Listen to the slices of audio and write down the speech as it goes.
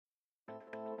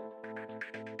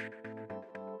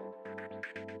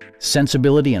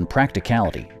Sensibility and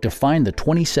practicality define the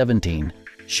 2017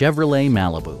 Chevrolet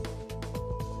Malibu.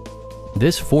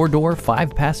 This four-door,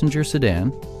 five-passenger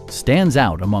sedan stands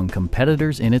out among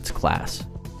competitors in its class.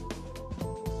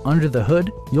 Under the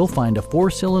hood, you'll find a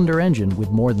four-cylinder engine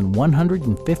with more than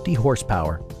 150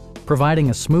 horsepower, providing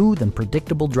a smooth and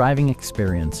predictable driving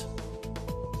experience.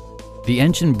 The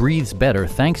engine breathes better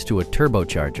thanks to a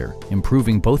turbocharger,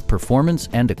 improving both performance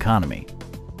and economy.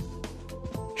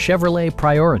 Chevrolet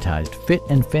prioritized fit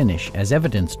and finish as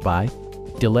evidenced by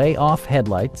delay-off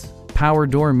headlights, power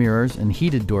door mirrors and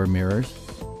heated door mirrors,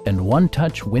 and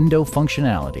one-touch window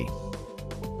functionality.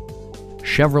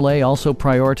 Chevrolet also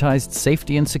prioritized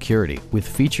safety and security with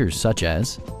features such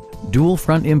as dual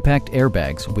front impact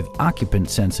airbags with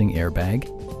occupant sensing airbag,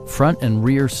 front and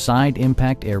rear side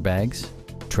impact airbags,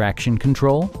 traction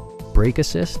control, brake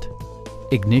assist,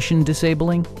 ignition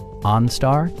disabling,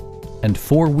 OnStar, and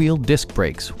four-wheel disc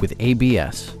brakes with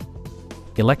ABS.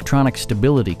 Electronic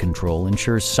stability control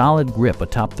ensures solid grip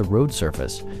atop the road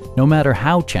surface, no matter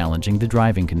how challenging the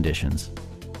driving conditions.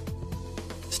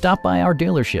 Stop by our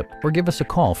dealership or give us a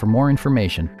call for more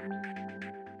information.